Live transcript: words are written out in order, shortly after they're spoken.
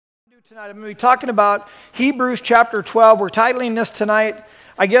Tonight, I'm going to be talking about Hebrews chapter 12. We're titling this tonight,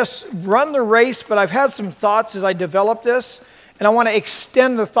 I guess, Run the Race, but I've had some thoughts as I developed this, and I want to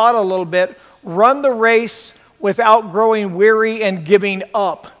extend the thought a little bit. Run the race without growing weary and giving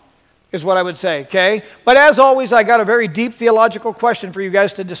up, is what I would say, okay? But as always, I got a very deep theological question for you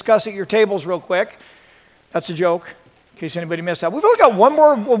guys to discuss at your tables real quick. That's a joke, in case anybody missed that. We've only got one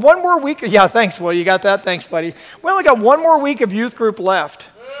more week. Yeah, thanks, Will. You got that? Thanks, buddy. We only got one more week of youth group left.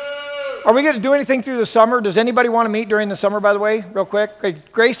 Are we going to do anything through the summer? Does anybody want to meet during the summer, by the way, real quick? Okay,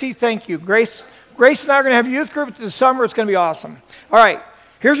 Gracie, thank you. Grace and I are going to have youth group through the summer. It's going to be awesome. All right,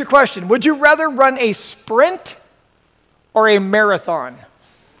 here's your question. Would you rather run a sprint or a marathon?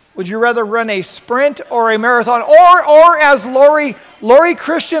 Would you rather run a sprint or a marathon? Or as Lori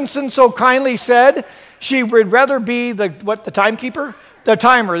Christensen so kindly said, she would rather be the timekeeper? The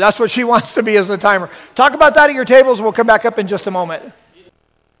timer. That's what she wants to be, as the timer. Talk about that at your tables. We'll come back up in just a moment.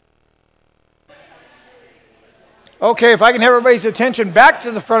 Okay, if I can have everybody's attention back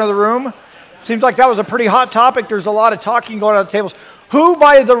to the front of the room. Seems like that was a pretty hot topic. There's a lot of talking going on at the tables. Who,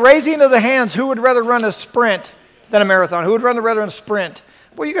 by the raising of the hands, who would rather run a sprint than a marathon? Who would rather run a sprint?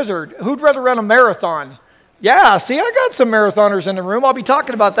 Well, you guys who'd rather run a marathon? Yeah, see, I got some marathoners in the room. I'll be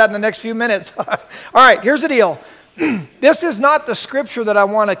talking about that in the next few minutes. All right, here's the deal. This is not the scripture that I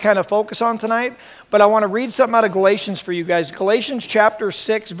want to kind of focus on tonight, but I want to read something out of Galatians for you guys. Galatians chapter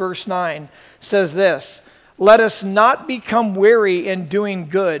 6, verse 9 says this: "Let us not become weary in doing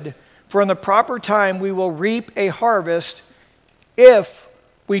good, for in the proper time we will reap a harvest if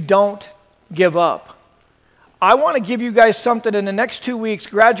we don't give up." I want to give you guys something in the next 2 weeks.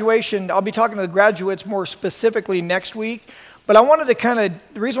 Graduation, I'll be talking to the graduates more specifically next week. But I wanted to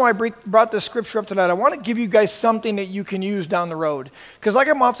the reason why I brought this scripture up tonight, I want to give you guys something that you can use down the road. Because like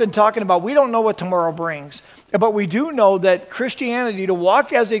I'm often talking about, we don't know what tomorrow brings. But we do know that Christianity, to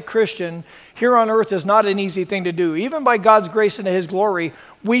walk as a Christian here on earth, is not an easy thing to do. Even by God's grace and His glory,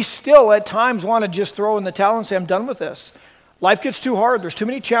 we still at times want to just throw in the towel and say, I'm done with this. Life gets too hard. There's too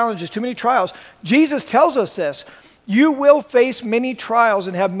many challenges, too many trials. Jesus tells us this. You will face many trials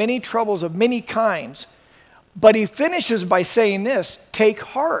and have many troubles of many kinds. But He finishes by saying this: take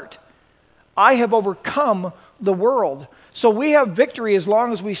heart. I have overcome the world. So we have victory as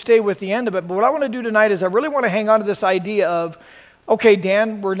long as we stay with the end of it. But what I want to do tonight is I really want to hang on to this idea of, okay,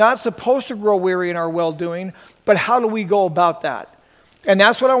 Dan, we're not supposed to grow weary in our well-doing, but how do we go about that? And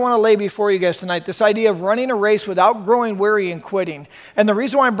that's what I want to lay before you guys tonight, this idea of running a race without growing weary and quitting. And the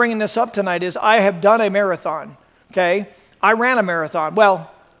reason why I'm bringing this up tonight is I have done a marathon, okay? I ran a marathon. Well,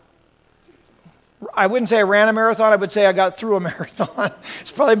 I wouldn't say I ran a marathon. I would say I got through a marathon.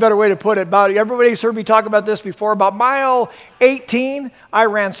 It's probably a better way to put it. Everybody's heard me talk about this before. About mile 18, I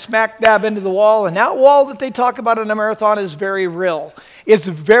ran smack dab into the wall. And that wall that they talk about in a marathon is very real. It's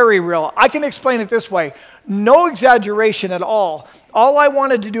very real. I can explain it this way. No exaggeration at all. All I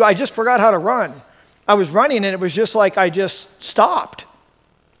wanted to do, I just forgot how to run. I was running and it was just like I just stopped.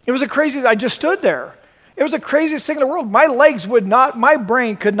 It was I just stood there. It was the craziest thing in the world. My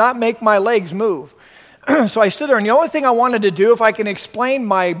brain could not make my legs move. So I stood there, and the only thing I wanted to do, if I can explain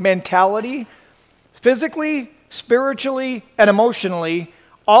my mentality, physically, spiritually, and emotionally,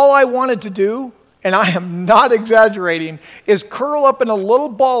 all I wanted to do, and I am not exaggerating, is curl up in a little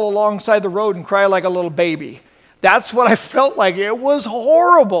ball alongside the road and cry like a little baby. That's what I felt like. It was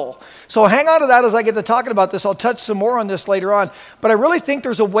horrible. So hang on to that as I get to talking about this. I'll touch some more on this later on. But I really think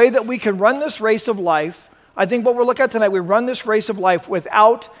there's a way that we can run this race of life. I think what we're looking at tonight, we run this race of life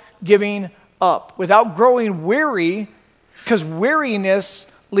without giving up, without growing weary, because weariness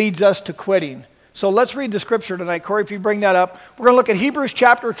leads us to quitting. So let's read the scripture tonight. Corey, if you bring that up. We're going to look at Hebrews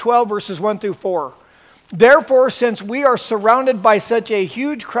chapter 12, verses 1 through 4. Therefore, since we are surrounded by such a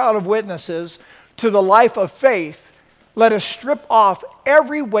huge crowd of witnesses to the life of faith, let us strip off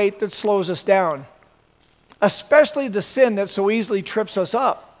every weight that slows us down, especially the sin that so easily trips us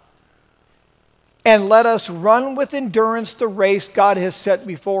up. And let us run with endurance the race God has set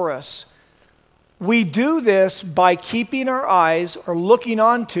before us. We do this by keeping our eyes or looking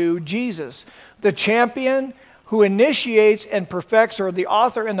onto Jesus, the champion who initiates and perfects, or the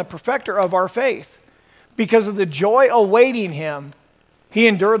author and the perfecter of our faith. Because of the joy awaiting Him, He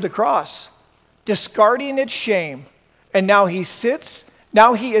endured the cross, discarding its shame, and now He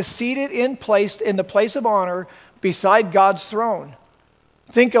is seated in the place of honor beside God's throne.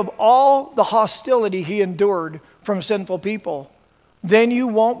 Think of all the hostility He endured from sinful people. Then you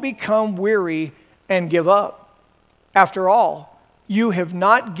won't become weary and give up. After all, you have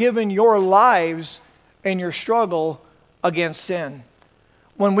not given your lives in your struggle against sin.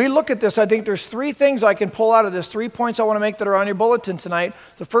 When we look at this, I think there's three things I can pull out of this, 3 points I want to make that are on your bulletin tonight.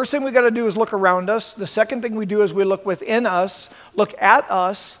 The first thing we got to do is look around us. The second thing we do is we look within us, look at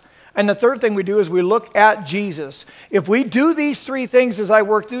us. And the third thing we do is we look at Jesus. If we do these three things as I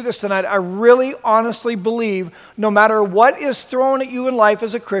work through this tonight, I really honestly believe no matter what is thrown at you in life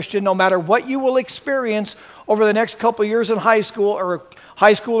as a Christian, no matter what you will experience over the next couple of years in high school or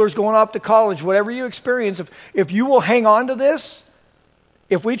high schoolers going off to college, whatever you experience, if you will hang on to this,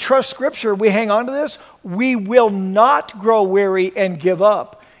 if we trust Scripture, we hang on to this, we will not grow weary and give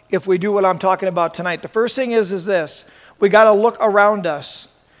up if we do what I'm talking about tonight. The first thing is this. We got to look around us.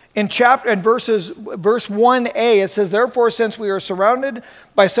 In verse 1a, it says, therefore, since we are surrounded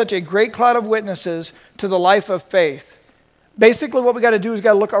by such a great cloud of witnesses to the life of faith. Basically, what we got to do is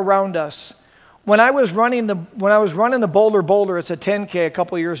got to look around us. When I was running the Boulder, it's a 10K a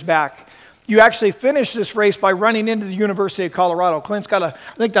couple years back. You actually finish this race by running into the University of Colorado. Clint's got I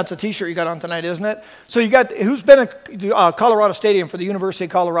think that's a t-shirt you got on tonight, isn't it? So who's been at Colorado Stadium for the University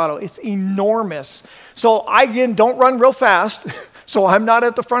of Colorado? It's enormous. So I, again, don't run real fast, so I'm not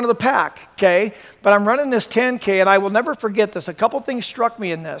at the front of the pack, okay? But I'm running this 10K, and I will never forget this. A couple things struck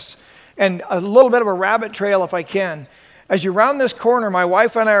me in this, and a little bit of a rabbit trail if I can. As you round this corner, my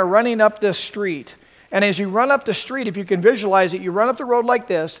wife and I are running up this street. And as you run up the street, if you can visualize it, you run up the road like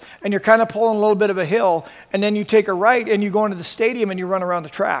this, and you're kind of pulling a little bit of a hill, and then you take a right, and you go into the stadium, and you run around the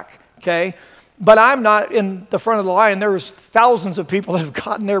track, okay? But I'm not in the front of the line. There was thousands of people that have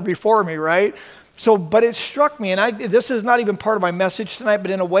gotten there before me, right? So, but it struck me, and this is not even part of my message tonight,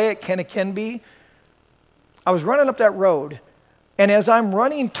 but in a way it can be. I was running up that road, and as I'm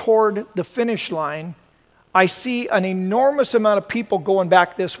running toward the finish line, I see an enormous amount of people going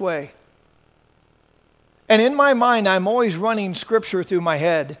back this way. And in my mind, I'm always running Scripture through my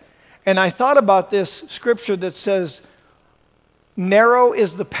head. And I thought about this Scripture that says, narrow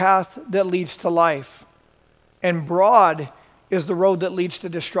is the path that leads to life, and broad is the road that leads to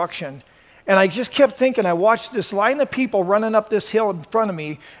destruction. And I just kept thinking, I watched this line of people running up this hill in front of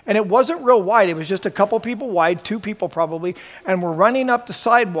me, and it wasn't real wide. It was just a couple people wide, 2 people probably, and we're running up the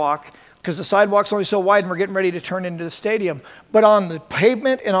sidewalk, because the sidewalk's only so wide and we're getting ready to turn into the stadium. But on the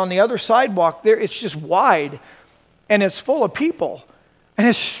pavement and on the other sidewalk there, it's just wide and it's full of people. And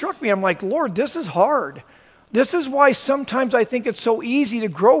it struck me, I'm like, Lord, this is hard. This is why sometimes I think it's so easy to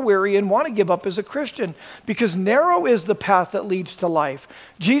grow weary and want to give up as a Christian, because narrow is the path that leads to life.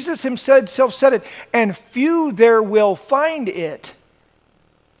 Jesus himself said it, and few there will find it.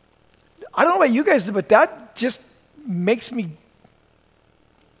 I don't know about you guys, but that just makes me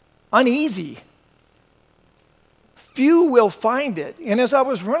uneasy. Few will find it. And as I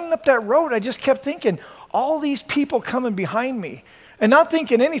was running up that road, I just kept thinking, all these people coming behind me, and not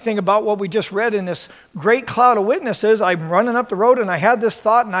thinking anything about what we just read in this great cloud of witnesses. I'm running up the road, and I had this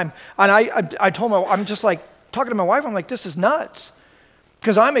thought, and I told my, I'm just like talking to my wife. I'm like, this is nuts,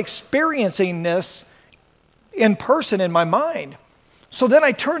 because I'm experiencing this in person in my mind. So then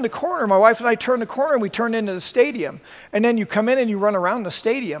I turned the corner. My wife and I turned the corner, and we turned into the stadium. And then you come in and you run around the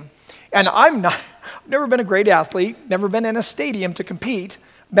stadium. And I've never been a great athlete, never been in a stadium to compete.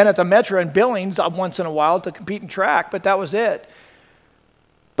 Been at the Metro in Billings once in a while to compete in track, but that was it.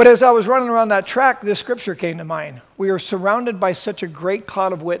 But as I was running around that track, this scripture came to mind. We are surrounded by such a great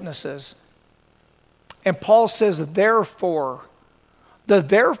cloud of witnesses. And Paul says, therefore. The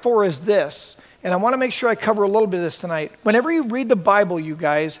therefore is this. And I want to make sure I cover a little bit of this tonight. Whenever you read the Bible, you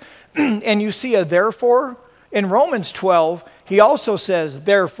guys, and you see a therefore, in Romans 12, he also says,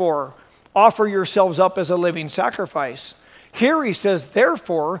 therefore, offer yourselves up as a living sacrifice. Here he says,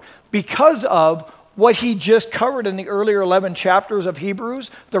 therefore, because of what he just covered in the earlier 11 chapters of Hebrews,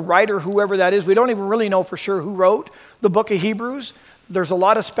 the writer, whoever that is, we don't even really know for sure who wrote the book of Hebrews. There's a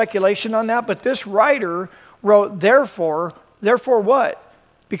lot of speculation on that, but this writer wrote, therefore what?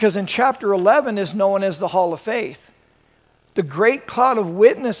 Because in chapter 11 is known as the Hall of Faith. The great cloud of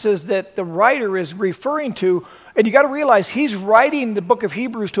witnesses that the writer is referring to, and you got to realize he's writing the book of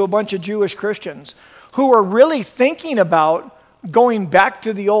Hebrews to a bunch of Jewish Christians who are really thinking about going back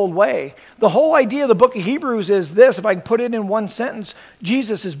to the old way. The whole idea of the book of Hebrews is this, if I can put it in one sentence,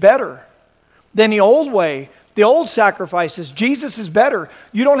 Jesus is better than the old way. The old sacrifices, Jesus is better.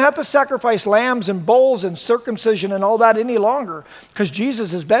 You don't have to sacrifice lambs and bulls and circumcision and all that any longer, because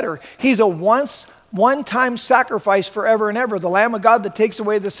Jesus is better. He's a one-time sacrifice forever and ever, the Lamb of God that takes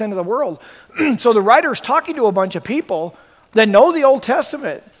away the sin of the world. So the writer's talking to a bunch of people that know the Old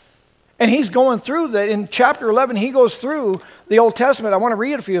Testament. And he's going through that. In chapter 11, he goes through the Old Testament. I want to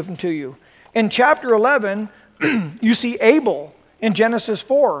read a few of them to you. In chapter 11, you see Abel in Genesis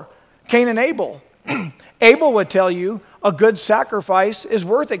 4, Cain and Abel. Abel would tell you a good sacrifice is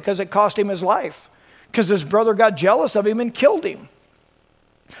worth it because it cost him his life, because his brother got jealous of him and killed him.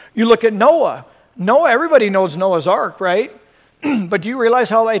 You look at Noah. Noah, everybody knows Noah's Ark, right? But do you realize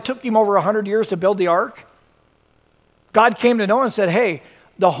how it took him over 100 years to build the ark? God came to Noah and said, hey,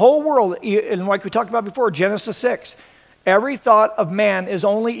 the whole world, and like we talked about before, Genesis 6, every thought of man is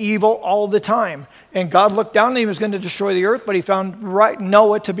only evil all the time. And God looked down and he was going to destroy the earth, but he found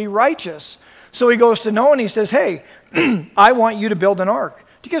Noah to be righteous. So he goes to Noah and he says, hey, I want you to build an ark.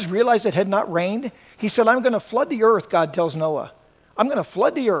 Do you guys realize it had not rained? He said, I'm going to flood the earth, God tells Noah. I'm going to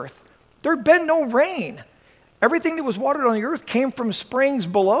flood the earth. There had been no rain. Everything that was watered on the earth came from springs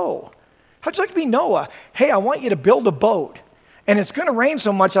below. How'd you like to be Noah? Hey, I want you to build a boat. And it's going to rain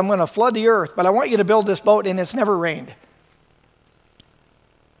so much, I'm going to flood the earth. But I want you to build this boat, and it's never rained.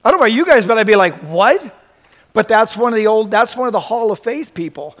 I don't know about you guys, but I'd be like, what? But that's one of the Hall of Faith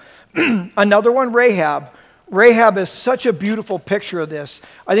people. Another one, Rahab. Rahab is such a beautiful picture of this.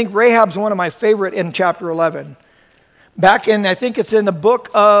 I think Rahab's one of my favorite in chapter 11. Back in, I think it's in the book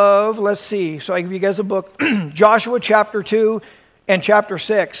of, let's see, so I give you guys a book, Joshua chapter 2 and chapter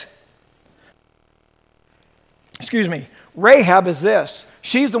 6. Excuse me. Rahab is this.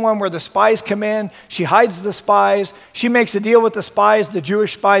 She's the one where the spies come in. She hides the spies. She makes a deal with the spies. The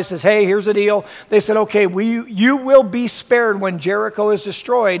Jewish spies says, hey, here's the deal. They said, okay, you will be spared when Jericho is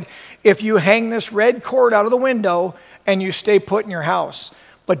destroyed if you hang this red cord out of the window and you stay put in your house.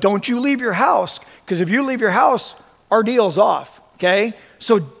 But don't you leave your house, because if you leave your house, our deal's off, okay?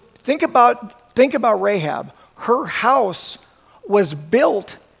 So think about Rahab. Her house was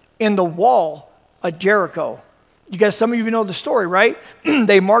built in the wall of Jericho. You guys, some of you know the story, right?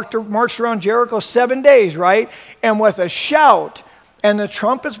 They marched around Jericho 7 days, right? And with a shout, and the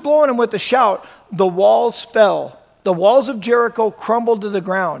trumpets blowing, and with a shout, the walls fell. The walls of Jericho crumbled to the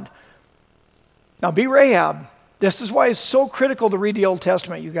ground. Now be Rahab. This is why it's so critical to read the Old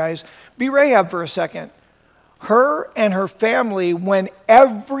Testament, you guys. Be Rahab for a second. Her and her family, when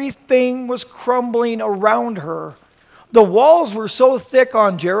everything was crumbling around her, the walls were so thick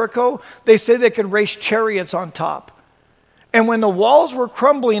on Jericho, they say they could race chariots on top. And when the walls were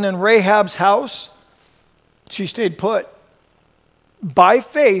crumbling in Rahab's house, she stayed put. By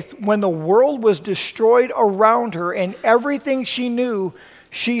faith, when the world was destroyed around her and everything she knew,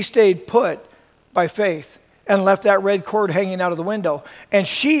 she stayed put by faith and left that red cord hanging out of the window. And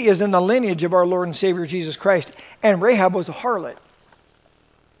she is in the lineage of our Lord and Savior Jesus Christ. And Rahab was a harlot.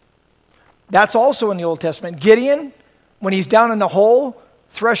 That's also in the Old Testament. Gideon, when he's down in the hole,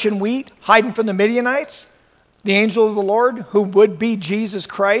 threshing wheat, hiding from the Midianites, the angel of the Lord, who would be Jesus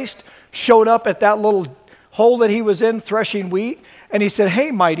Christ, showed up at that little hole that he was in, threshing wheat, and he said,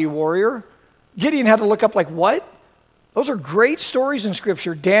 hey, mighty warrior. Gideon had to look up like, what? Those are great stories in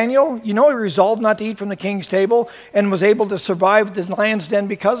Scripture. Daniel, you know, he resolved not to eat from the king's table and was able to survive the lion's den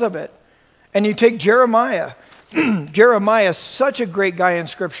because of it. And you take Jeremiah. Jeremiah is such a great guy in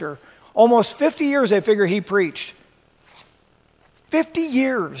Scripture. Almost 50 years, I figure, he preached. 50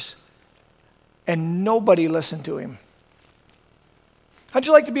 years. And nobody listened to him. How'd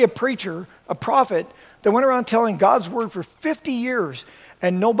you like to be a preacher, a prophet, that went around telling God's word for 50 years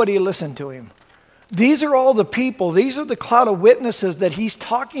and nobody listened to him? These are all the people, these are the cloud of witnesses that he's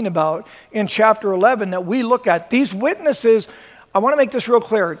talking about in chapter 11 that we look at. These witnesses, I want to make this real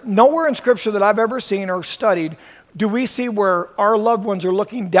clear. Nowhere in Scripture that I've ever seen or studied do we see where our loved ones are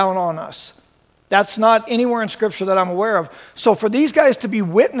looking down on us. That's not anywhere in Scripture that I'm aware of. So for these guys to be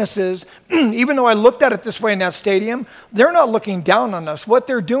witnesses, even though I looked at it this way in that stadium, they're not looking down on us. What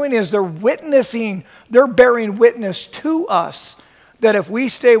they're doing is they're witnessing, they're bearing witness to us that if we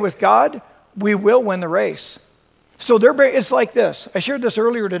stay with God, we will win the race. So it's like this. I shared this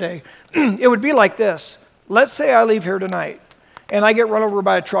earlier today. It would be like this. Let's say I leave here tonight and I get run over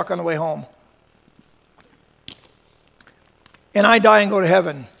by a truck on the way home. And I die and go to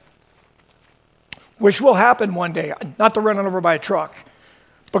heaven, which will happen one day. Not the running over by a truck,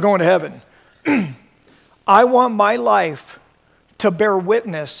 but going to heaven. I want my life to bear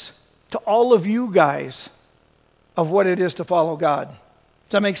witness to all of you guys of what it is to follow God.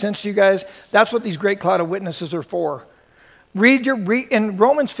 Does that make sense to you guys? That's what these great cloud of witnesses are for. Read in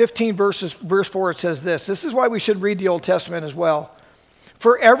Romans 15, verse 4, it says this. This is why we should read the Old Testament as well.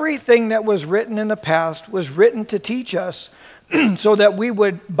 For everything that was written in the past was written to teach us, so that we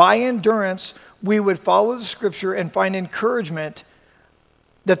would, by endurance, we would follow the Scripture and find encouragement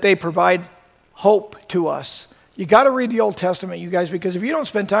that they provide hope to us. You got to read the Old Testament, you guys, because if you don't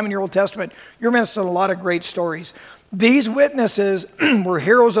spend time in your Old Testament, you're missing a lot of great stories. These witnesses were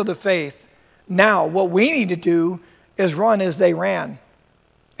heroes of the faith. Now, what we need to do is run as they ran.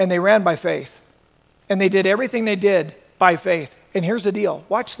 And they ran by faith. And they did everything they did by faith. And here's the deal.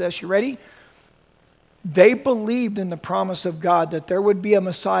 Watch this. You ready? They believed in the promise of God that there would be a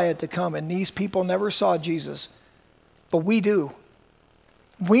Messiah to come. And these people never saw Jesus. But we do.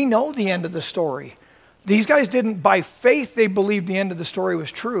 We know the end of the story. These guys didn't, by faith, they believed the end of the story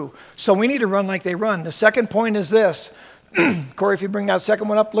was true. So we need to run like they run. The second point is this. Corey, if you bring that second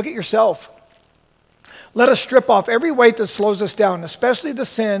one up, look at yourself. Let us strip off every weight that slows us down, especially the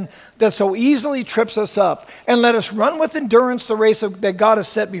sin that so easily trips us up. And let us run with endurance the race that God has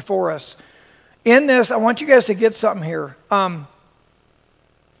set before us. In this, I want you guys to get something here.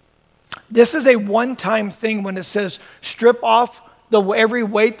 This is a one-time thing when it says strip off every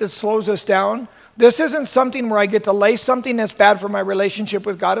weight that slows us down. This isn't something where I get to lay something that's bad for my relationship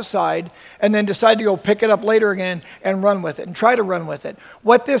with God aside and then decide to go pick it up later again and run with it and try to run with it.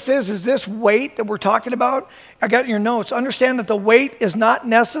 What this is this weight that we're talking about. I got in your notes. Understand that the weight is not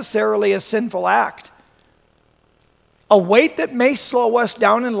necessarily a sinful act. A weight that may slow us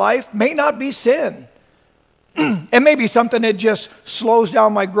down in life may not be sin. It may be something that just slows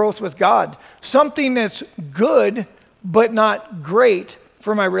down my growth with God. Something that's good but not great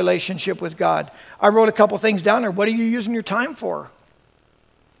for my relationship with God. I wrote a couple things down there. What are you using your time for?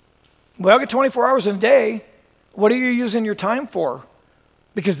 Well, I get 24 hours in a day. What are you using your time for?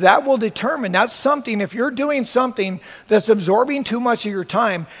 Because that will determine, that's something, if you're doing something that's absorbing too much of your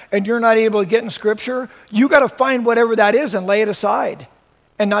time and you're not able to get in Scripture, you got to find whatever that is and lay it aside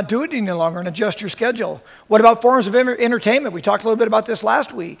and not do it any longer and adjust your schedule. What about forms of entertainment? We talked a little bit about this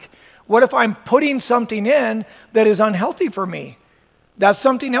last week. What if I'm putting something in that is unhealthy for me? That's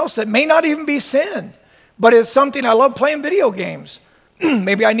something else that may not even be sin, but it's something. I love playing video games.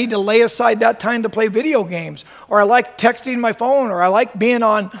 Maybe I need to lay aside that time to play video games, or I like texting my phone, or I like being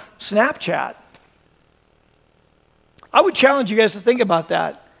on Snapchat. I would challenge you guys to think about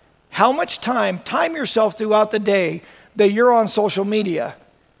that. How much time yourself throughout the day that you're on social media,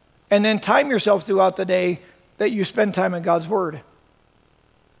 and then time yourself throughout the day that you spend time in God's Word.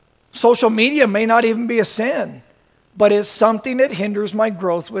 Social media may not even be a sin, but it's something that hinders my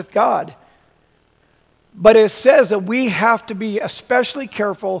growth with God. But it says that we have to be especially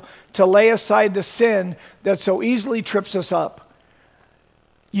careful to lay aside the sin that so easily trips us up.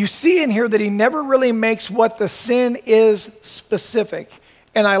 You see in here that he never really makes what the sin is specific.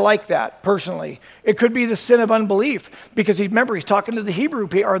 And I like that personally. It could be the sin of unbelief, because remember, he's talking to the Hebrew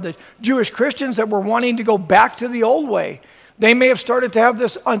or the Jewish Christians that were wanting to go back to the old way. They may have started to have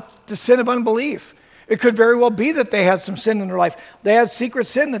the sin of unbelief. It could very well be that they had some sin in their life. They had secret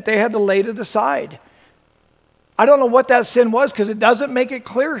sin that they had to lay to the side. I don't know what that sin was, because it doesn't make it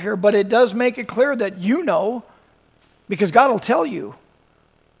clear here, but it does make it clear that you know, because God will tell you.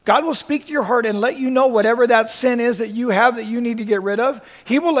 God will speak to your heart and let you know whatever that sin is that you have that you need to get rid of.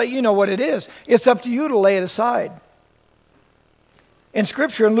 He will let you know what it is. It's up to you to lay it aside. In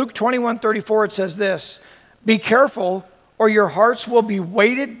Scripture, in Luke 21:34, it says this: be careful, or your hearts will be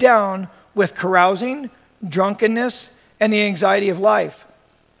weighted down with carousing, drunkenness, and the anxiety of life.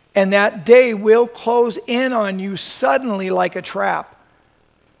 And that day will close in on you suddenly like a trap.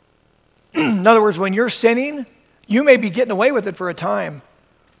 In other words, when you're sinning, you may be getting away with it for a time,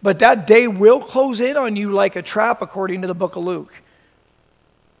 but that day will close in on you like a trap, according to the book of Luke.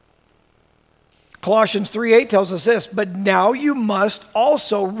 Colossians 3:8 tells us this: but now you must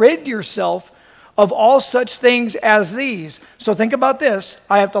also rid yourself of all such things as these. So think about this.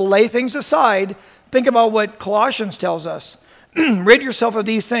 I have to lay things aside. Think about what Colossians tells us. Rid yourself of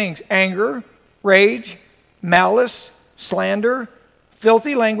these things: anger, rage, malice, slander,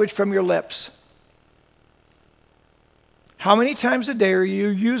 filthy language from your lips. How many times a day are you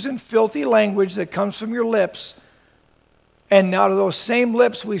using filthy language that comes from your lips? And out of those same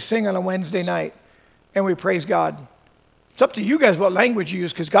lips, we sing on a Wednesday night and we praise God. It's up to you guys what language you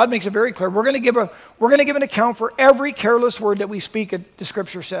use, because God makes it very clear. We're going to give an account for every careless word that we speak, the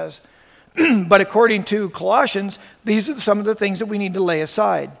Scripture says. But according to Colossians, these are some of the things that we need to lay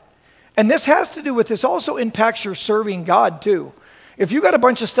aside. And this has to do with, this also impacts your serving God too. If you got a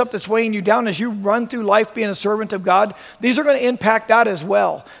bunch of stuff that's weighing you down as you run through life being a servant of God, these are going to impact that as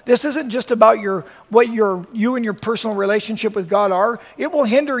well. This isn't just about you and your personal relationship with God are. It will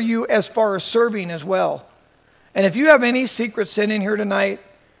hinder you as far as serving as well. And if you have any secret sin in here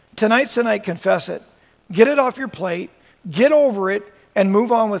tonight's the night, confess it. Get it off your plate, get over it, and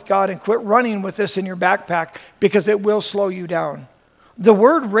move on with God, and quit running with this in your backpack, because it will slow you down. The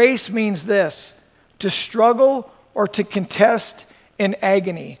word race means this: to struggle or to contest in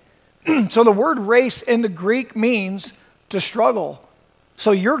agony. So the word race in the Greek means to struggle.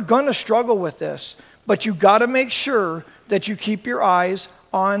 So you're going to struggle with this, but you got to make sure that you keep your eyes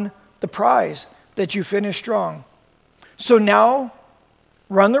on the prize. that you finish strong. So now,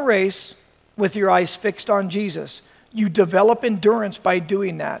 run the race with your eyes fixed on Jesus. You develop endurance by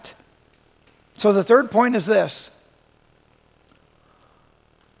doing that. So the third point is this.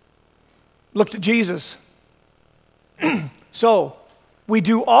 Look to Jesus. So, we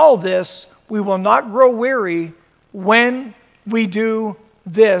do all this. We will not grow weary when we do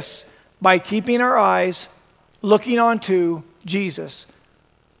this by keeping our eyes looking onto Jesus,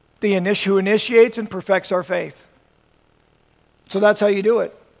 who initiates and perfects our faith. So that's how you do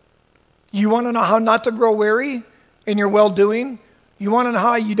it. You want to know how not to grow weary in your well-doing? You want to know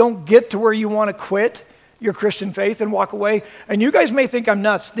how you don't get to where you want to quit your Christian faith and walk away? And you guys may think I'm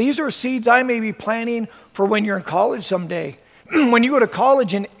nuts. These are seeds I may be planting for when you're in college someday. When you go to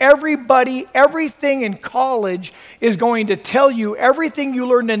college and everything in college is going to tell you everything you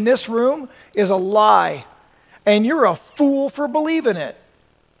learned in this room is a lie. And you're a fool for believing it.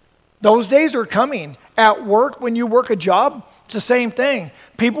 Those days are coming. At work, when you work a job, it's the same thing.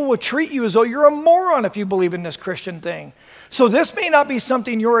 People will treat you as though you're a moron if you believe in this Christian thing. So this may not be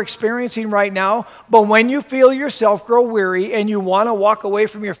something you're experiencing right now, but when you feel yourself grow weary and you want to walk away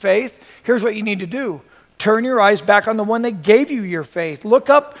from your faith, here's what you need to do. Turn your eyes back on the one that gave you your faith.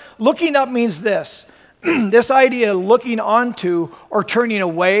 Look up. Looking up means this. This idea of looking onto or turning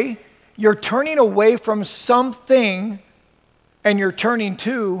away. You're turning away from something and you're turning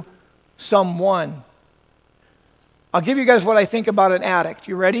to someone. I'll give you guys what I think about an addict.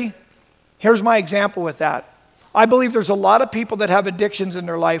 You ready? Here's my example with that. I believe there's a lot of people that have addictions in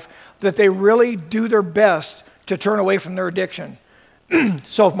their life that they really do their best to turn away from their addiction.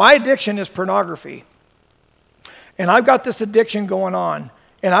 So if my addiction is pornography, and I've got this addiction going on,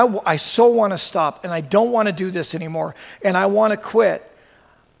 and I so want to stop, and I don't want to do this anymore, and I want to quit.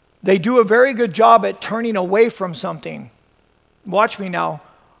 They do a very good job at turning away from something. Watch me now.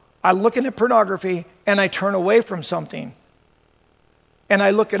 I look into pornography, and I turn away from something. And I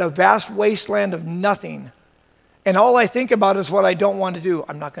look at a vast wasteland of nothing. And all I think about is what I don't want to do.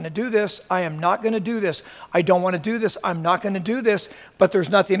 I'm not going to do this. I am not going to do this. I don't want to do this. I'm not going to do this. But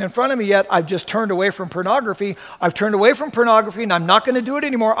there's nothing in front of me yet. I've just turned away from pornography. I've turned away from pornography, and I'm not going to do it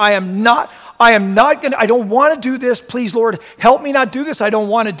anymore. I don't want to do this. Please, Lord, help me not do this. I don't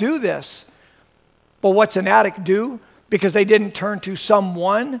want to do this. But what's an addict do? Because they didn't turn to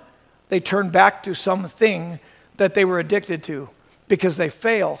someone, they turned back to something that they were addicted to because they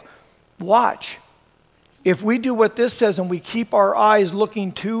fail. Watch. If we do what this says and we keep our eyes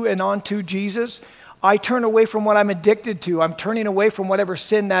looking to and onto Jesus, I turn away from what I'm addicted to. I'm turning away from whatever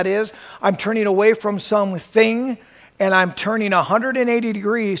sin that is. I'm turning away from something, and I'm turning 180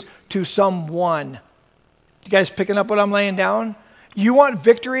 degrees to someone. You guys picking up what I'm laying down? You want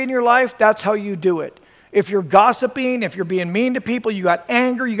victory in your life? That's how you do it. If you're gossiping, if you're being mean to people, you got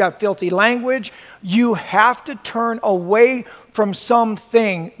anger, you got filthy language, you have to turn away from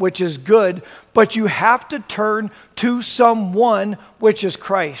something which is good, but you have to turn to someone which is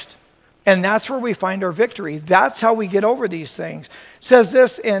Christ. And that's where we find our victory. That's how we get over these things. It says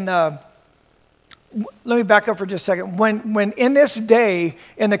this in, let me back up for just a second. When in this day,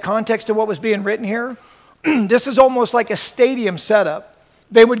 in the context of what was being written here, this is almost like a stadium setup.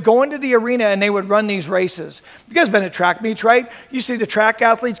 They would go into the arena and they would run these races. You guys been at track meets, right? You see the track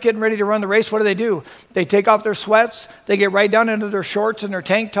athletes getting ready to run the race. What do? They take off their sweats. They get right down into their shorts and their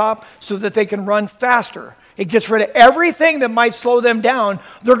tank top so that they can run faster. It gets rid of everything that might slow them down.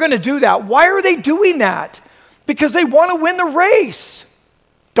 They're going to do that. Why are they doing that? Because they want to win the race,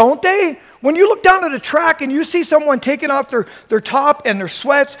 don't they? When you look down at a track and you see someone taking off their top and their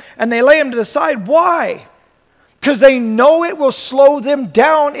sweats and they lay them to the side, why? Because they know it will slow them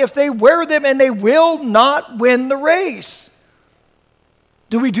down if they wear them, and they will not win the race.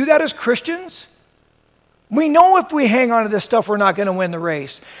 Do we do that as Christians? We know if we hang on to this stuff, we're not going to win the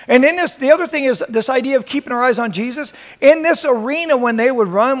race. And in this, the other thing is this idea of keeping our eyes on Jesus. In this arena, when they would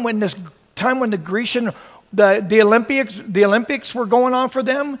run, when this time when the Grecian, the Olympics were going on for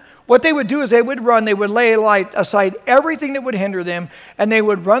them, what they would do is they would run, they would lay aside everything that would hinder them, and they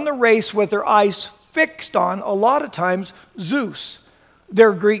would run the race with their eyes fixed on, a lot of times, Zeus,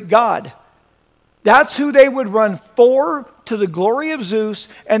 their Greek god. That's who they would run for, to the glory of Zeus,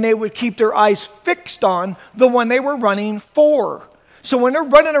 and they would keep their eyes fixed on the one they were running for. So when they're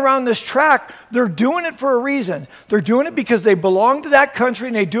running around this track, they're doing it for a reason. They're doing it because they belong to that country,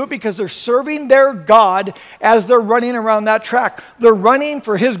 and they do it because they're serving their God as they're running around that track. They're running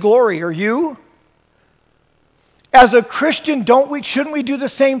for his glory. Are you? As a Christian, shouldn't we do the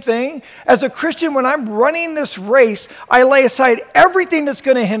same thing? As a Christian, when I'm running this race, I lay aside everything that's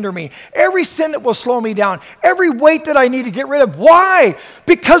going to hinder me, every sin that will slow me down, every weight that I need to get rid of. Why?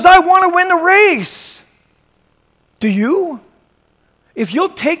 Because I want to win the race. Do you? If you'll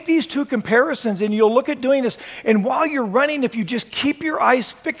take these two comparisons and you'll look at doing this, and while you're running, if you just keep your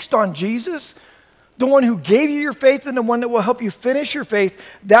eyes fixed on Jesus, the one who gave you your faith and the one that will help you finish your faith,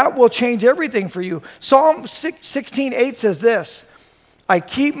 that will change everything for you. Psalm 16:8 says this, I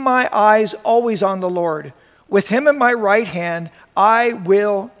keep my eyes always on the Lord. With him in my right hand, I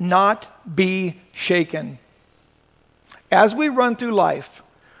will not be shaken. As we run through life,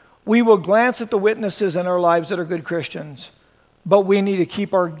 we will glance at the witnesses in our lives that are good Christians, but we need to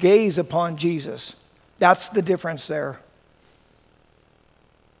keep our gaze upon Jesus. That's the difference there.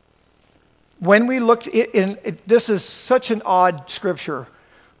 When we look, this is such an odd scripture.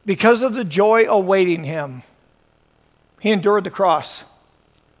 Because of the joy awaiting him, he endured the cross.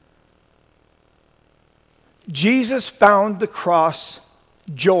 Jesus found the cross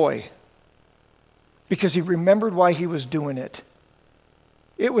joy because he remembered why he was doing it.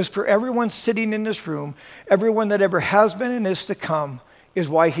 It was for everyone sitting in this room, everyone that ever has been and is to come, is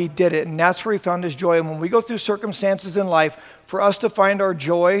why he did it. And that's where he found his joy. And when we go through circumstances in life, for us to find our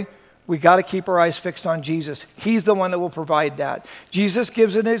joy, we got to keep our eyes fixed on Jesus. He's the one that will provide that. Jesus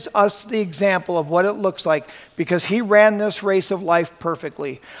gives us the example of what it looks like because he ran this race of life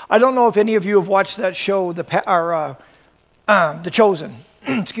perfectly. I don't know if any of you have watched that show, The Chosen.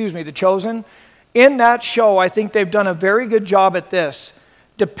 Excuse me, The Chosen. In that show, I think they've done a very good job at this,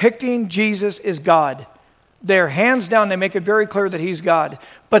 depicting Jesus as God. They're hands down, they make it very clear that he's God,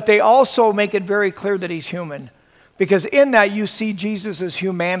 but they also make it very clear that he's human. Because in that you see Jesus'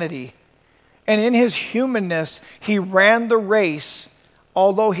 humanity. And in his humanness, he ran the race.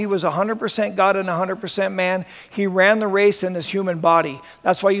 Although he was 100% God and 100% man, he ran the race in his human body.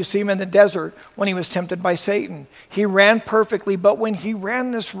 That's why you see him in the desert when he was tempted by Satan. He ran perfectly, but when he ran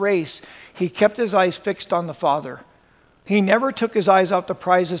this race, he kept his eyes fixed on the Father. He never took his eyes off the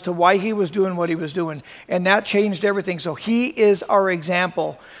prize as to why he was doing what he was doing. And that changed everything. So he is our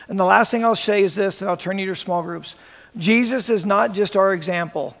example. And the last thing I'll say is this, and I'll turn you to small groups. Jesus is not just our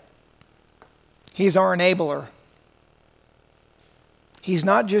example. He's our enabler. He's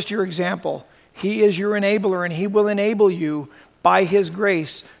not just your example. He is your enabler, and he will enable you by his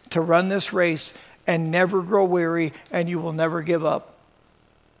grace to run this race and never grow weary, and you will never give up.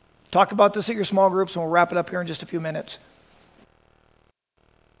 Talk about this at your small groups, and we'll wrap it up here in just a few minutes.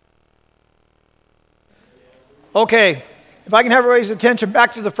 Okay, if I can have everybody's attention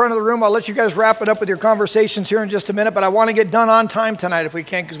back to the front of the room, I'll let you guys wrap it up with your conversations here in just a minute, but I want to get done on time tonight if we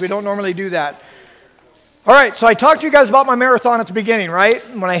can, because we don't normally do that. All right, so I talked to you guys about my marathon at the beginning, right?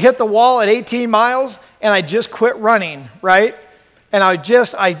 When I hit the wall at 18 miles, and I just quit running, right? And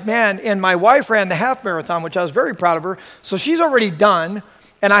and my wife ran the half marathon, which I was very proud of her, so she's already done,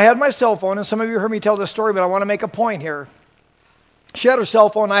 and I had my cell phone, and some of you heard me tell this story, but I want to make a point here. She had her cell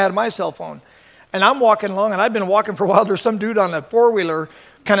phone, I had my cell phone. And I'm walking along, and I've been walking for a while. There's some dude on a four-wheeler,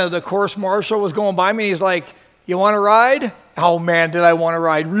 kind of the course marshal was going by me, and he's like, you want to ride? Oh, man, did I want to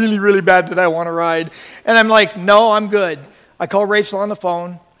ride. Really, really bad did I want to ride. And I'm like, no, I'm good. I called Rachel on the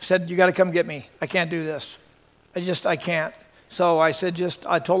phone, said, you got to come get me. I can't do this. I can't. So I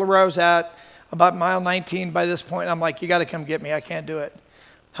told her where I was at, about mile 19 by this point. I'm like, you got to come get me. I can't do it.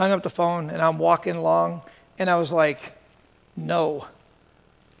 Hung up the phone, and I'm walking along, and I was like, no.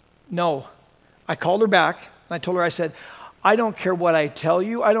 I called her back, and I told her, I said, I don't care what I tell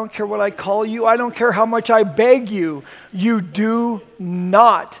you. I don't care what I call you. I don't care how much I beg you. You do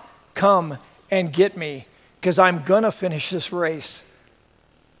not come and get me because I'm going to finish this race.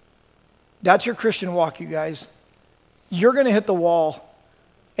 That's your Christian walk, you guys. You're going to hit the wall,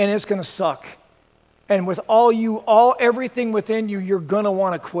 and it's going to suck. And with everything within you, you're going to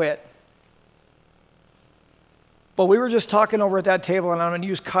want to quit. But we were just talking over at that table, and I'm going to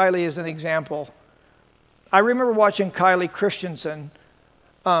use Kylie as an example. I remember watching Kylie Christensen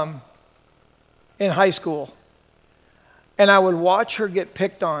in high school. And I would watch her get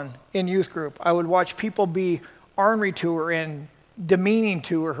picked on in youth group. I would watch people be ornery to her and demeaning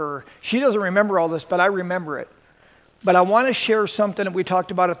to her. She doesn't remember all this, but I remember it. But I want to share something that we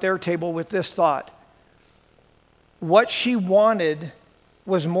talked about at their table with this thought. What she wanted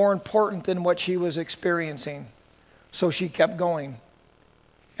was more important than what she was experiencing. So she kept going.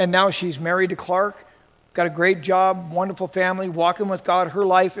 And now she's married to Clark, got a great job, wonderful family, walking with God. Her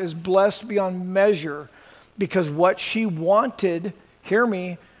life is blessed beyond measure because what she wanted, hear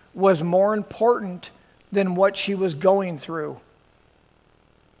me, was more important than what she was going through.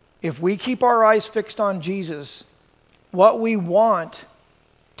 If we keep our eyes fixed on Jesus, What we want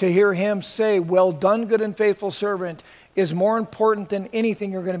to hear him say, well done, good and faithful servant, is more important than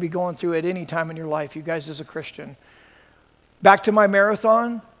anything you're going to be going through at any time in your life, you guys, as a Christian. Back to my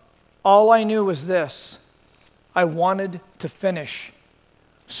marathon, all I knew was this: I wanted to finish.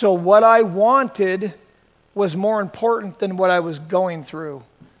 So what I wanted was more important than what I was going through.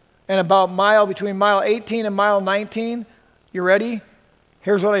 And between mile 18 and mile 19, you ready?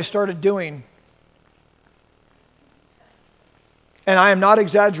 Here's what I started doing. And I am not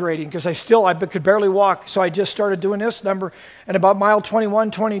exaggerating, because I could barely walk. So I just started doing this number. And about mile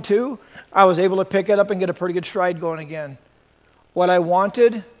 21, 22, I was able to pick it up and get a pretty good stride going again. What I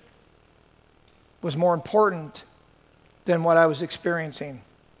wanted was more important than what I was experiencing.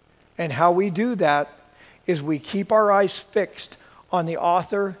 And how we do that is we keep our eyes fixed on the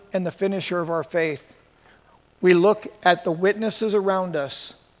author and the finisher of our faith. We look at the witnesses around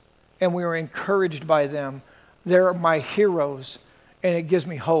us and we are encouraged by them. They're my heroes, and it gives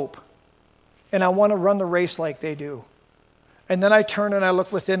me hope. And I want to run the race like they do. And then I turn and I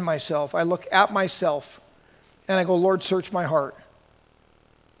look within myself. I look at myself and I go, Lord, search my heart.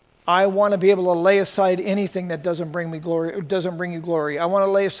 I want to be able to lay aside anything that doesn't bring me glory, or doesn't bring you glory. I want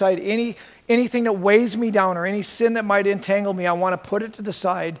to lay aside anything that weighs me down, or any sin that might entangle me. I want to put it to the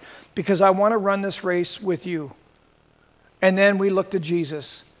side, because I want to run this race with you. And then we look to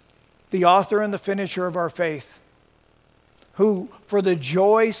Jesus, the author and the finisher of our faith, who for the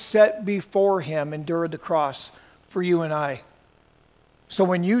joy set before him endured the cross for you and I. So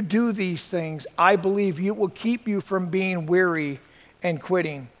when you do these things, I believe it will keep you from being weary and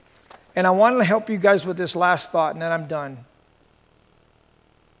quitting. And I want to help you guys with this last thought, and then I'm done.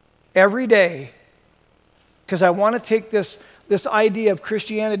 Every day, because I want to take this idea of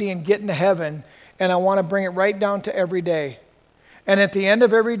Christianity and getting to heaven, and I want to bring it right down to every day. And at the end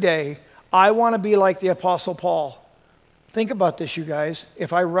of every day, I want to be like the Apostle Paul. Think about this, you guys.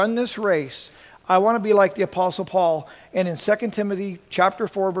 If I run this race, I want to be like the Apostle Paul. And in 2 Timothy chapter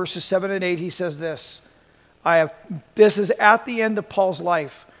 4, verses 7 and 8, he says this. This is at the end of Paul's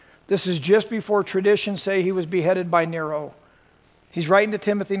life. This is just before traditions say he was beheaded by Nero. He's writing to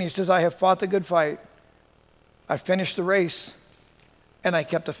Timothy and he says, I have fought the good fight. I finished the race, and I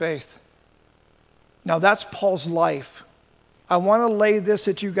kept the faith. Now that's Paul's life. I want to lay this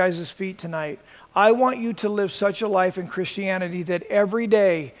at you guys' feet tonight. I want you to live such a life in Christianity that every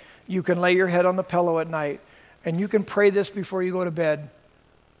day you can lay your head on the pillow at night and you can pray this before you go to bed.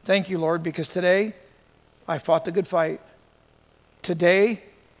 Thank you, Lord, because today I fought the good fight. Today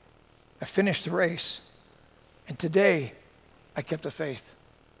I finished the race. And today I kept the faith.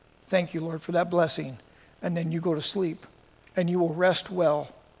 Thank you, Lord, for that blessing. And then you go to sleep and you will rest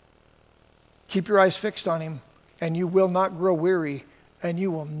well. Keep your eyes fixed on him, and you will not grow weary, and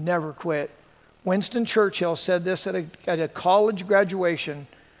you will never quit. Winston Churchill said this at a college graduation.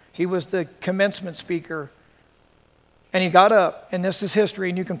 He was the commencement speaker. And he got up, and this is history,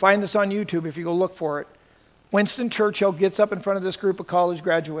 and you can find this on YouTube if you go look for it. Winston Churchill gets up in front of this group of college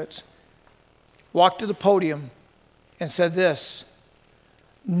graduates, walked to the podium, and said this: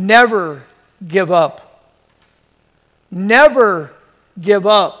 never give up. Never give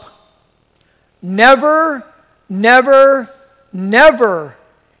up. Never, never, never,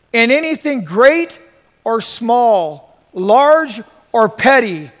 in anything great or small, large or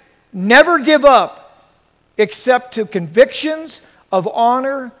petty, never give up except to convictions of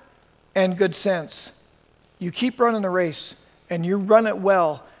honor and good sense. You keep running the race, and you run it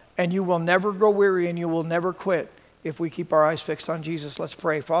well, and you will never grow weary, and you will never quit if we keep our eyes fixed on Jesus. Let's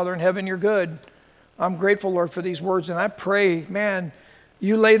pray. Father in heaven, you're good. I'm grateful, Lord, for these words, and I pray, man,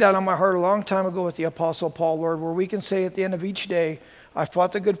 you laid that on my heart a long time ago with the Apostle Paul, Lord, where we can say at the end of each day, I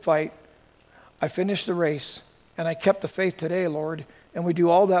fought the good fight, I finished the race, and I kept the faith today, Lord. And we do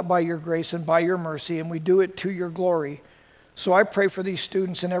all that by your grace and by your mercy, and we do it to your glory. So I pray for these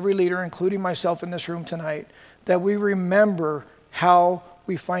students and every leader, including myself in this room tonight, that we remember how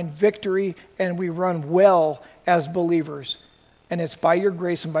we find victory and we run well as believers. And it's by your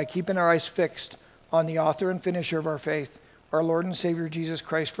grace and by keeping our eyes fixed on the author and finisher of our faith, our Lord and Savior, Jesus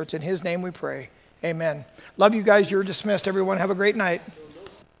Christ. For it's in his name we pray. Amen. Love you guys. You're dismissed, everyone. Have a great night.